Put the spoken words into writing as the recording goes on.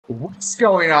What's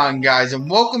going on, guys, and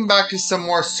welcome back to some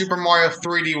more Super Mario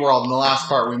 3D World. In the last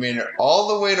part, we made it all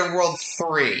the way to World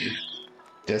 3.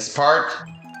 This part,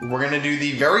 we're going to do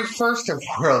the very first of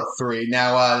World 3.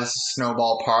 Now, this is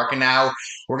Snowball Park, and now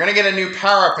we're going to get a new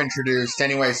power-up introduced.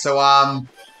 Anyway,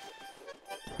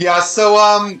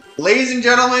 ladies and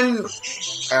gentlemen,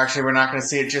 actually, we're not going to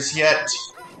see it just yet.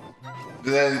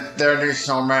 They're new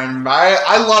snowmen.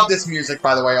 I love this music,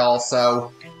 by the way,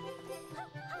 also.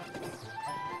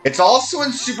 It's also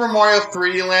in Super Mario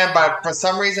 3D Land, but for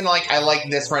some reason, I like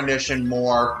this rendition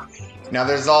more. Now,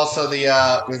 there's also this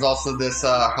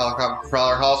helicopter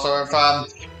propeller. Also,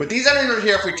 with these enemies right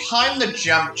here, if we time the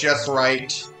jump just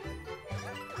right,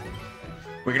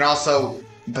 we can also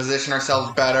position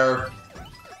ourselves better.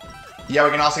 Yeah,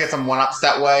 we can also get some one-ups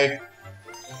that way.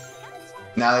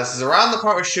 Now, this is around the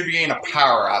part where we should be getting a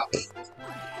power-up.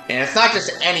 And it's not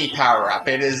just any power-up,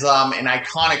 it is an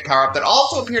iconic power-up that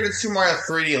also appeared in Super Mario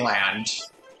 3D Land.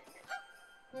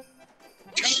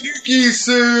 Tanooki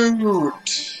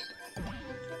suit!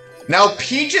 Now,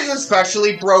 Peach is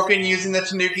especially broken using the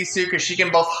Tanooki suit because she can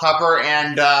both hover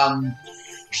and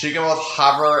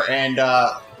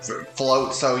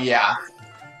float, so yeah.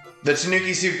 The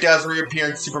Tanooki suit does reappear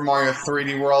in Super Mario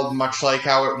 3D World, much like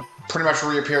how it pretty much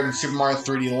reappeared in Super Mario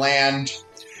 3D Land.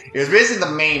 It was basically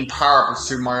the main power-up of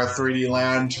Super Mario 3D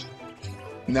Land.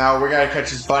 Now, we gotta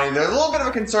catch this bunny. There's a little bit of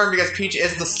a concern because Peach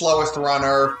is the slowest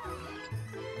runner.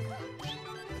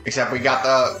 Except we got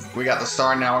the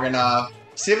star now. We're gonna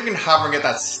see if we can hover and get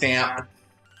that stamp.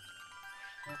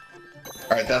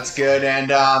 Alright, that's good. And,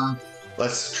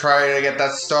 let's try to get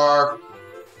that star.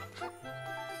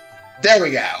 There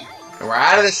we go. We're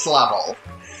out of this level.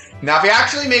 Now, if you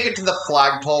actually make it to the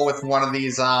flagpole with one of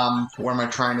these, what am I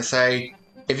trying to say?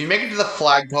 If you make it to the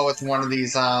flagpole with one of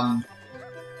these propeller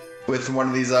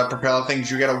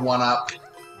things, you get a one-up.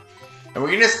 And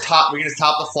we can just top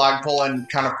the flagpole and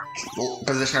kind of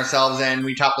position ourselves, and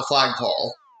we top the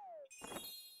flagpole.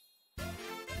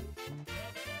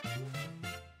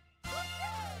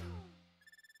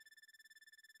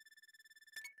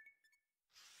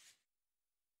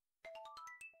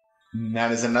 And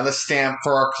that is another stamp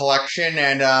for our collection,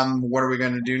 and what are we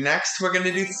going to do next? We're going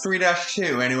to do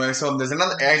 3-2. Anyway, so there's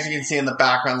another, as you can see in the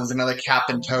background, there's another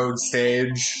Captain Toad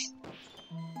stage.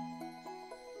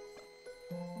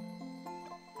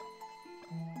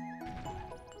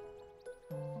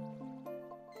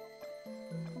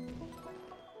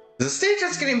 The stage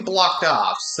is getting blocked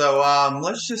off, so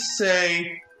let's just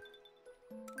say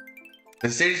the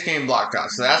stage is getting blocked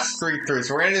off, so that's 3-3.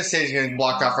 So we're gonna do the stage getting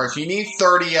blocked off first. You need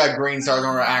 30 green stars in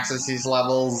order to access these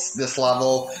levels, this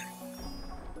level.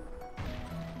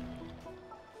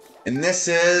 And this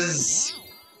is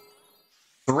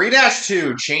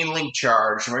 3-2, Chain Link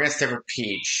Charge. We're gonna stick with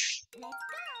Peach.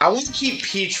 I want to keep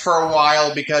Peach for a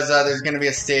while because there's gonna be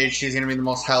a stage, she's gonna be the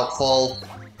most helpful.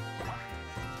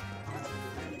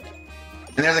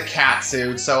 And there's a cat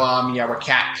suit, so yeah, we're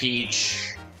Cat Peach.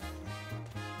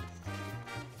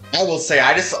 I will say,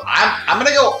 I'm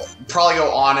gonna probably go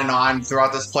on and on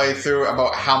throughout this playthrough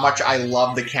about how much I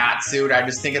love the cat suit. I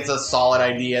just think it's a solid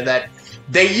idea that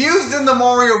they used in the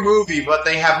Mario movie, but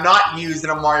they have not used in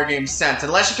a Mario game since.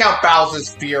 Unless you count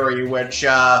Bowser's Fury, which,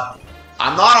 I'm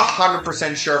not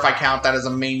 100% sure if I count that as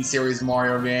a main series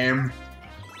Mario game.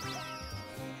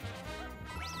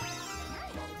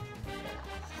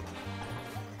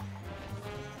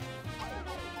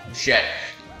 Shit.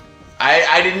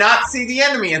 I did not see the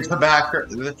enemy in the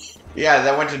background. Yeah,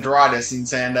 that went to draw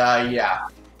distance, and, yeah.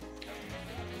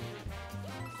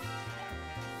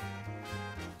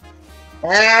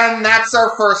 And that's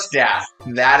our first death.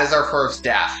 That is our first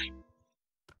death.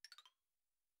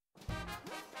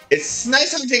 It's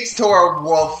nice how it takes to our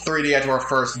World 3D to our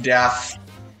first death.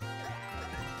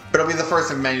 But it'll be the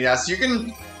first of many deaths. You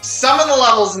can... Some of the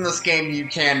levels in this game you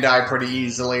can die pretty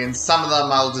easily, and some of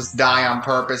them I'll just die on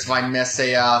purpose if I miss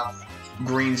a,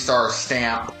 green star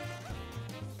stamp.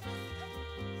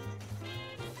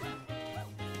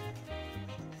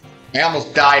 I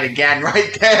almost died again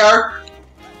right there.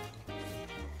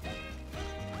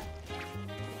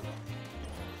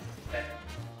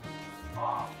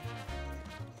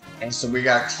 And so we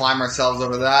gotta climb ourselves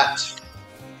over that.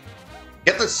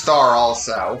 Get the star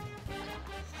also.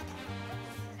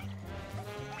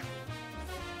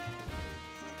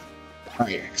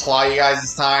 Alright, claw you guys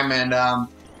this time, and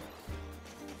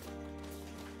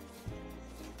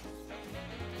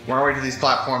we're gonna wait till these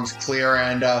platforms clear,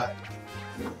 and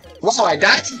wow, I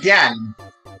died again!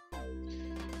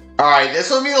 Alright,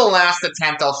 this will be the last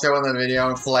attempt I'll show in the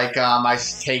video. If, I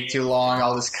take too long,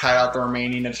 I'll just cut out the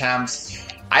remaining attempts.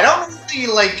 I don't really,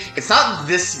 like, it's not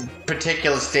this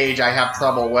particular stage I have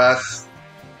trouble with.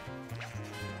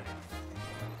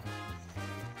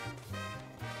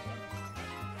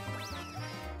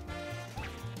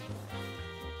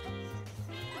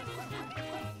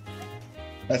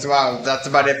 That's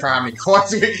about it for how many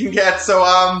coins we can get, so,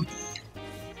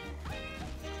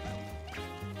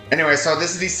 anyway, so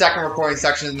this is the second recording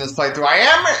section in this playthrough.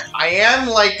 I am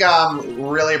like,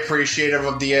 really appreciative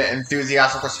of the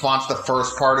enthusiastic response the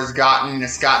first part has gotten.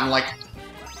 It's gotten, like,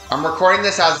 I'm recording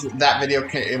this as that video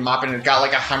came up, and it got,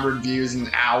 like, 100 views an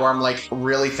hour. I'm, like,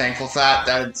 really thankful for that.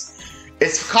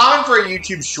 It's common for a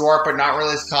YouTube short, but not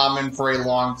really as common for a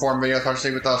long-form video,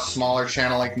 especially with a smaller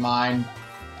channel like mine.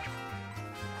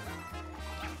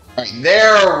 Alright,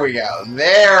 there we go.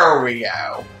 There we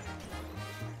go.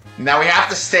 Now we have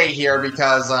to stay here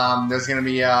because there's gonna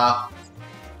be and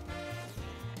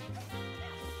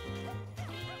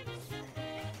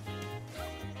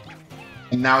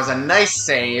that was a nice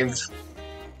save.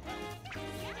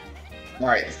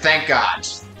 Alright, thank God.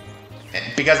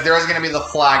 Because there is gonna be the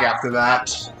flag after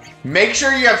that. Make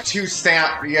sure you have two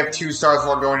stars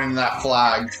before going into that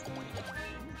flag.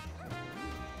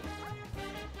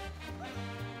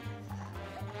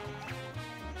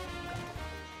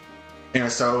 Anyway,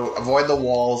 so avoid the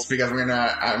walls because we're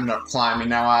gonna end up climbing.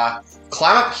 Now,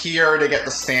 climb up here to get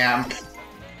the stamp.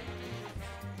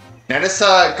 Now just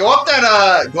go up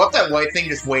that white thing.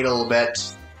 Just wait a little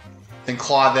bit, then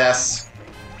claw this.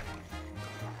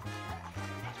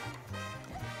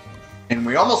 And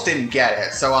we almost didn't get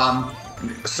it. So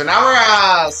so now we're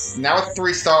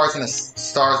 3 stars and a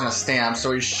stamp. So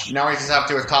now we just have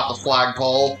to top the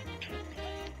flagpole.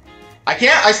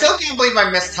 I still can't believe I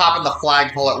missed topping the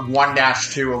flagpole at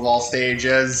 1-2 of all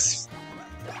stages.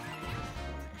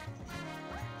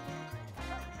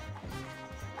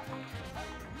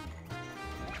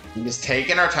 I'm just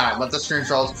taking our time. Let the screen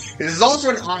scroll. This is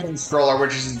also an item scroller,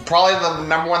 which is probably the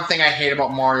 #1 thing I hate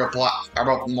about Mario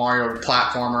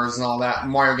platformers and all that.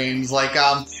 Mario games, like,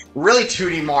 really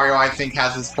 2D Mario, I think,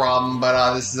 has this problem,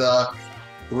 but, this is,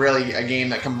 really a game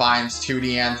that combines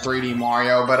 2D and 3D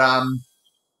Mario, but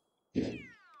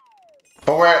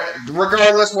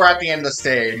regardless, we're at the end of the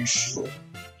stage.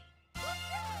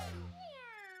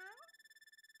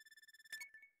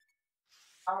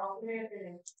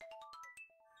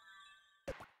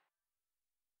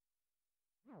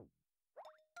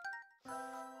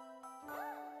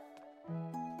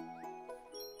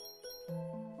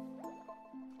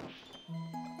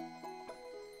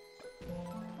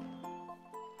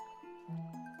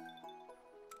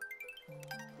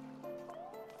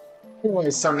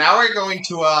 Anyway, so now we're going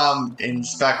to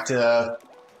inspect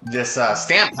this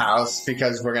stamp house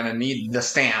because we're gonna need the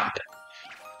stamp.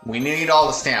 We need all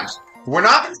the stamps. We're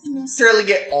not going to necessarily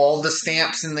get all the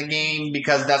stamps in the game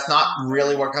because that's not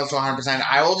really what comes to 100%.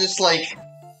 I will just, like,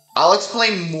 I'll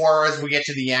explain more as we get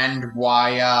to the end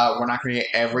why we're not going to get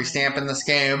every stamp in this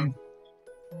game.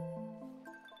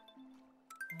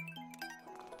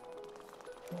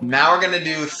 Now we're gonna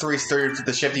do 3 stories with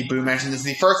the Shifty Boo Mansion. This is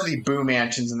the first of the Boo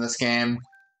Mansions in this game.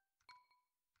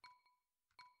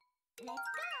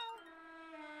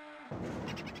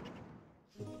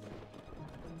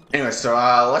 Anyway, so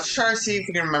let's try to see if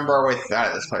we can remember our way out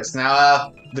of this place.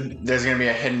 Now, there's gonna be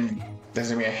a hidden.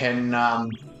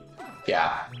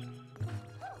 Yeah.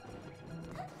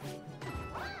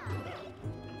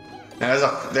 Now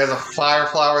there's a fire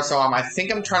flower. So I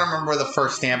think I'm trying to remember where the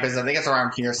first stamp is. I think it's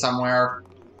around here somewhere.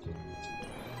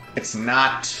 It's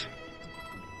not.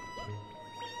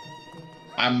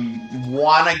 I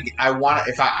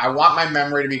want my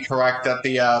memory to be correct that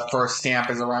the first stamp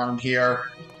is around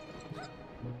here,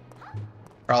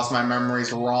 or else my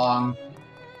memory's wrong.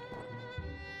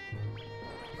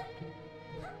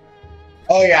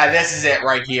 Oh yeah, this is it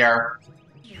right here.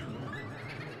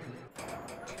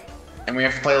 And we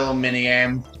have to play a little mini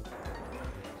game.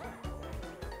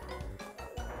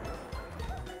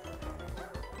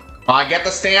 Get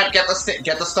the stamp, get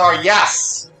the star,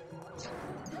 yes!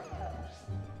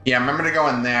 Yeah, remember to go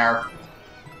in there.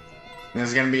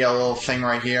 There's gonna be a little thing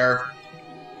right here.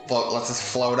 Lets us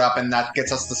float up, and that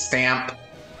gets us the stamp.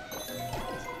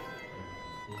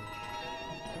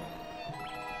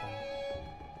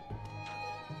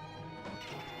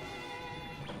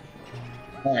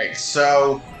 Alright,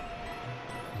 so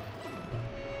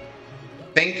I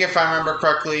think if I remember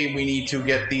correctly, we need to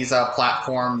get these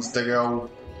platforms to go.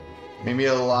 Maybe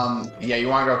it'll, yeah, you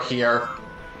want to go here.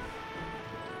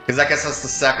 Because that gets us the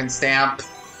second stamp.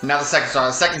 Not the second star,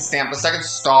 the second stamp, the second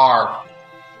star.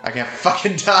 I can't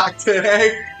fucking talk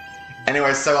today.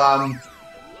 Anyway, so,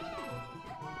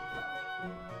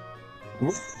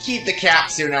 We'll keep the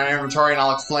cat suit in our inventory, and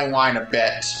I'll explain why in a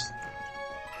bit.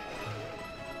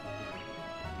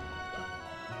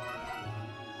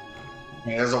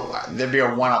 There'd be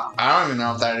a one-up. I don't even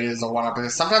know if that is a one-up,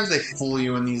 because sometimes they fool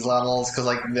you in these levels, because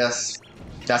like this,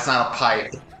 that's not a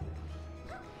pipe.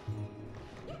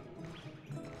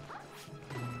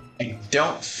 I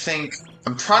don't think...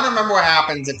 I'm trying to remember what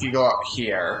happens if you go up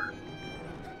here.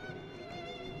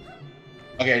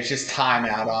 Okay, it's just time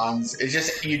add-ons. It's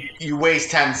just, you waste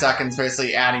 10 seconds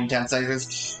basically adding 10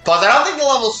 seconds. Plus, I don't think the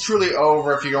level's truly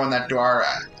over if you go in that door.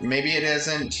 Maybe it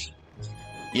isn't.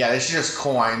 Yeah, this is just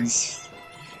coins.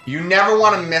 You never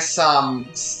want to miss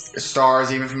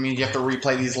stars, even if it means you have to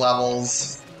replay these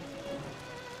levels.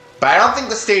 But I don't think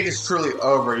the stage is truly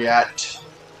over yet.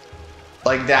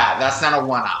 Like that. That's not a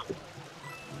one-up.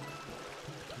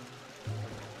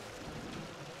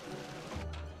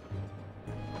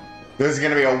 There's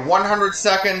going to be a 100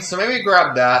 seconds, so maybe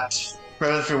grab that.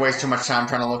 Rather if we waste too much time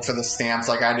trying to look for the stamps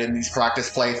like I did in these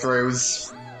practice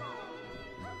playthroughs.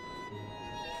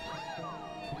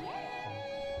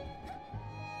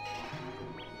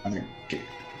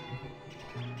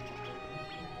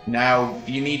 Now,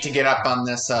 you need to get up on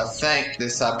this bench,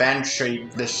 this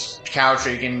couch, so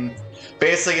you can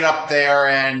basically get up there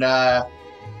and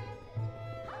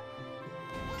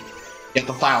get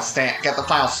the final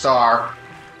star.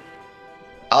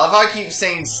 I love how I keep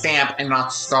saying stamp and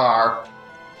not star.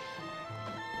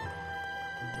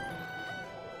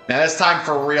 Now this time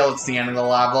for real, it's the end of the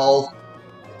level.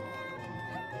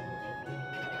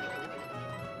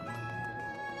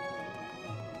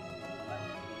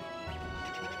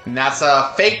 And that's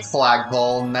a fake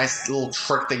flagpole. Nice little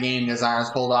trick the game designers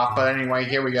pulled off. But anyway,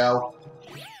 here we go.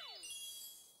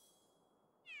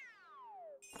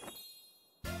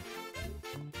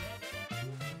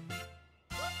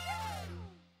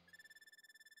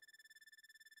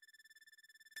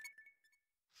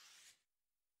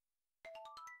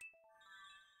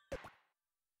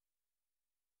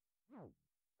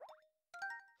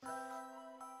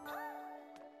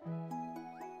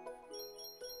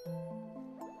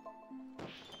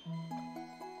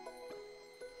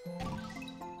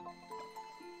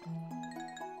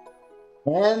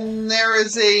 And there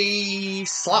is a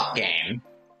slot game,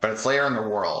 but it's later in the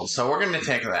world, so we're going to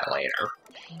take that later.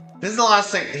 This is the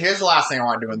last thing. Here's the last thing I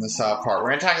want to do in this part. We're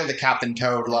going to tackle the Captain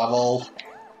Toad level.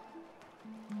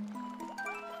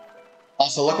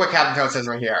 Also, look what Captain Toad says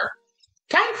right here.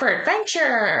 Time for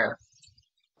adventure!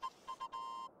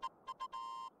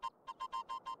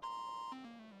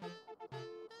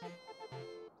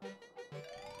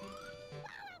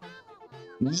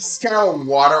 This is kind of a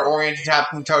water-oriented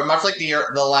Captain Toad, much like the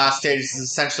last stage. This is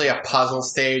essentially a puzzle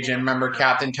stage, and remember,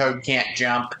 Captain Toad can't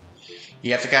jump.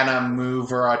 You have to kind of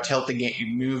move or tilt the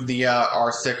game, move the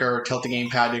R stick or tilt the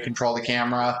gamepad to control the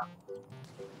camera.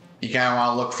 You kind of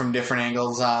want to look from different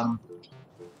angles. I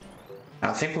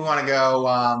think we want to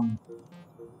go.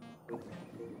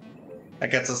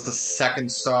 That gets us the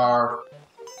second star,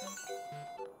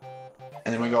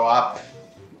 and then we go up.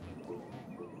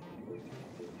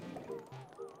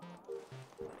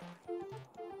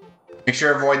 Make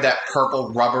sure to avoid that purple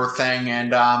rubber thing,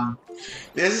 and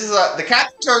this is the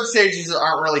Captain Toad stages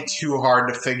aren't really too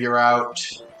hard to figure out.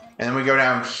 And then we go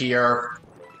down here.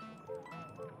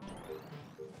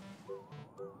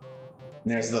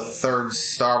 And there's the third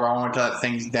star, but I want to let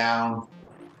things down.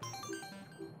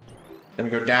 Then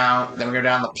we go down. Then we go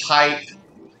down the pipe.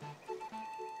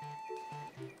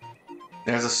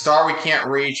 There's a star we can't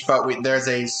reach, but there's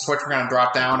a switch we're gonna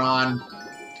drop down on.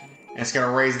 And it's going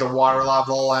to raise the water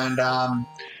level, and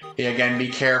yeah, again, be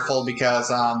careful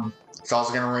because it's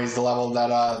also going to raise the level of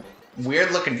that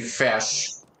weird-looking fish.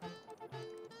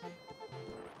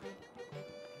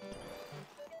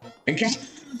 And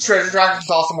Treasure Track is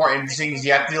also more interesting because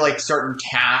you have to do like certain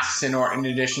tasks in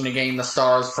addition to getting the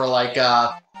stars for like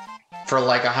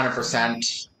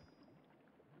 100%.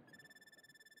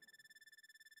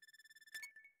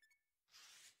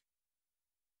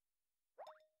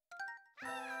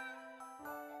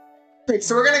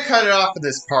 So we're gonna cut it off at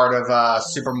this part of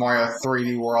Super Mario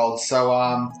 3D World.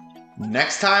 So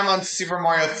next time on Super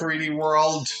Mario 3D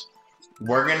World,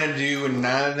 we're gonna do none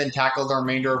other than tackle the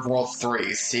remainder of World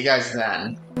 3. See you guys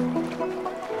then.